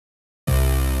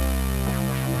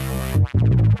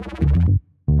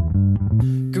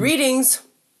Greetings,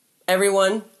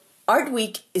 everyone. Art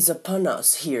Week is upon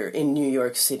us here in New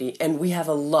York City, and we have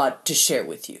a lot to share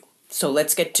with you. So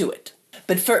let's get to it.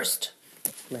 But first,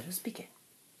 let us begin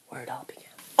where it all began.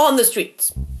 On the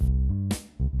streets.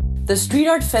 The street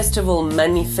art festival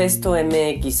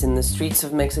Manifestomx in the streets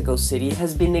of Mexico City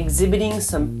has been exhibiting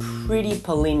some pretty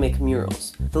polemic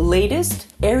murals. The latest,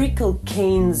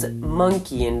 Ericailcane's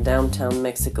monkey in downtown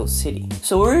Mexico City.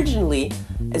 So originally,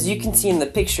 as you can see in the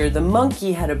picture, the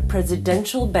monkey had a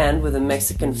presidential band with a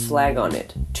Mexican flag on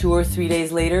it. 2 or 3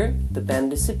 days later, the band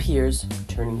disappears,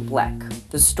 turning black.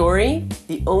 The story?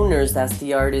 The owners asked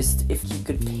the artist if he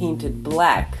could paint it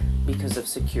black because of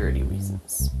security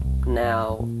reasons.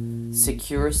 Now,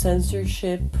 secure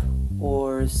censorship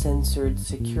or censored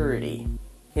security?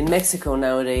 In Mexico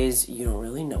nowadays, you don't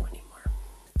really know anymore.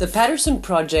 The Paterson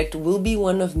Project will be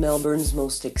one of Melbourne's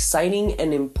most exciting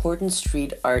and important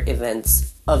street art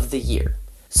events of the year.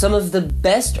 Some of the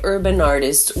best urban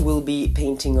artists will be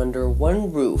painting under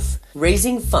one roof,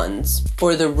 raising funds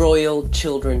for the Royal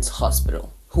Children's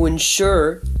Hospital, who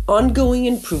ensure ongoing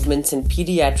improvements in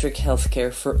pediatric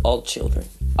healthcare for all children.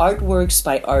 Artworks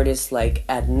by artists like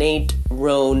Adnate,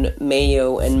 Rone,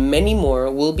 Mayo, and many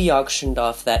more will be auctioned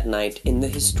off that night in the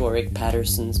historic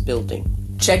Paterson's building.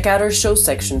 Check out our show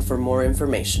section for more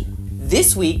information.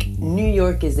 This week, New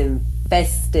York is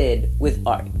infested with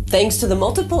art, thanks to the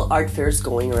multiple art fairs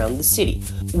going around the city.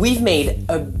 We've made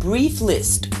a brief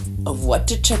list of what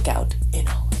to check out in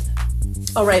all of them.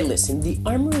 Alright, listen, the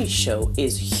Armory Show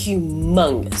is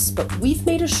humongous, but we've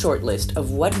made a short list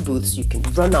of what booths you can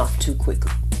run off to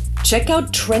quickly. Check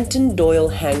out Doyle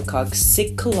Hancock's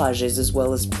sick collages as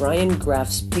well as Brian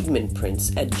Graff's pigment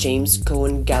prints at James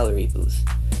Cohen Gallery booth.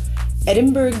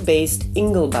 Edinburgh-based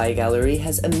Zigelbaum Gallery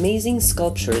has amazing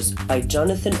sculptures by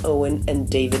Jonathan Owen and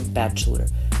David Batchelor,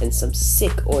 and some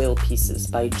sick oil pieces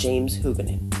by James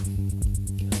Huguenin.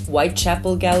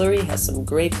 Whitechapel Gallery has some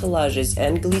great collages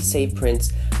and glissé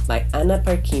prints by Anna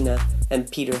Parkina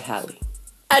and Peter Halley.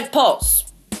 At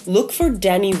Pulse, look for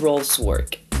Danny Rolf's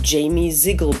work, Jamie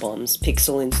Zigelbaum's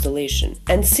pixel installation,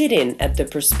 and sit in at the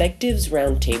Perspectives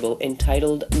Roundtable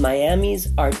entitled Miami's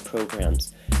Art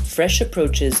Programs, Fresh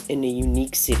Approaches in a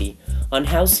Unique City, on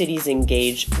how cities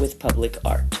engage with public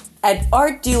art. At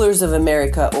Art Dealers of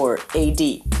America, or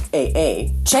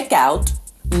ADAA, check out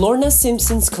Lorna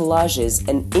Simpson's collages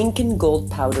and ink and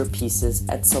gold powder pieces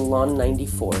at Salon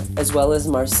 94, as well as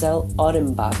Marcel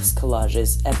Audenbach's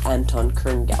collages at Anton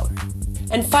Kern Gallery.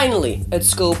 And finally, at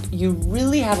Scope, you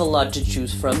really have a lot to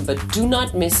choose from, but do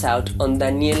not miss out on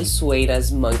Daniel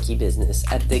Sueda's monkey business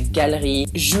at the Galerie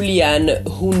Julian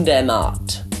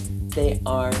Hundemart. They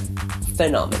are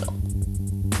phenomenal.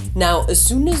 Now, as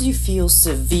soon as you feel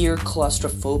severe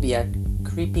claustrophobia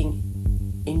creeping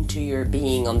into your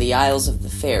being on the aisles of the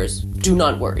fairs, do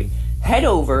not worry. Head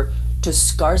over to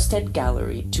Skarstedt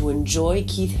Gallery to enjoy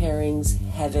Keith Haring's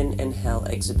Heaven and Hell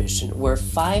exhibition, where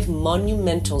 5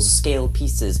 monumental scale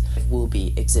pieces will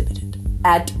be exhibited.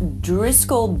 At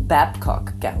Driscoll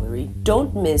Babcock Gallery,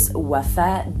 don't miss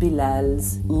Wafa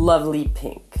Bilal's Lovely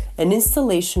Pink, an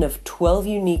installation of 12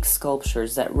 unique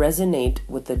sculptures that resonate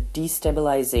with the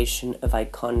destabilization of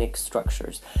iconic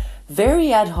structures.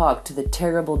 Very ad hoc to the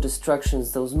terrible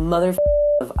destructions those motherfuckers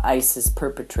of ISIS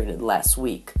perpetrated last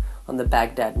week on the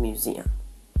Baghdad Museum.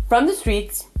 From the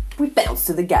streets, we bounce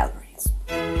to the galleries.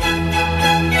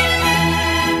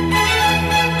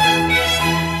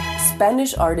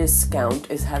 Spanish artist Scount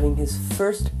is having his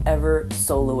first ever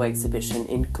solo exhibition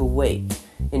in Kuwait,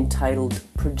 entitled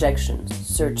Projections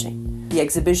Searching. The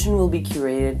exhibition will be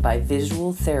curated by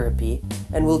Visual Therapy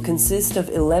and will consist of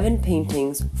 11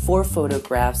 paintings, 4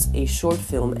 photographs, a short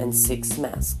film, and 6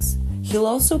 masks. He'll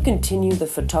also continue the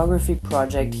photography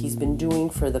project he's been doing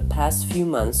for the past few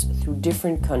months through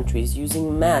different countries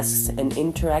using masks and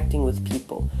interacting with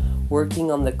people,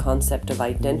 working on the concept of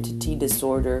identity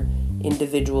disorder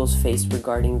individuals face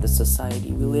regarding the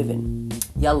society we live in.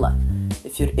 Yalla,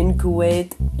 if you're in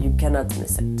Kuwait, you cannot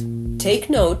miss it. Take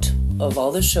note of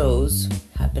all the shows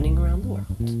happening around the world.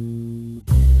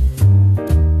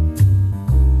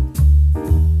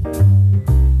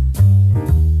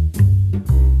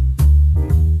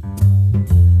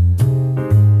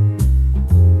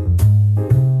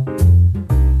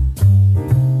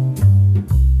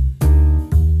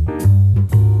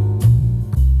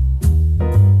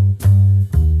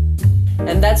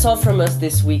 And that's all from us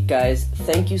this week, guys.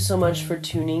 Thank you so much for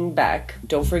tuning back.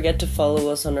 Don't forget to follow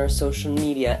us on our social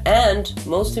media. And,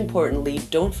 most importantly,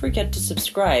 don't forget to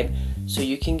subscribe so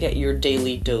you can get your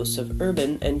daily dose of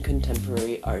urban and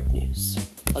contemporary art news.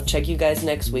 I'll check you guys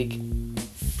next week.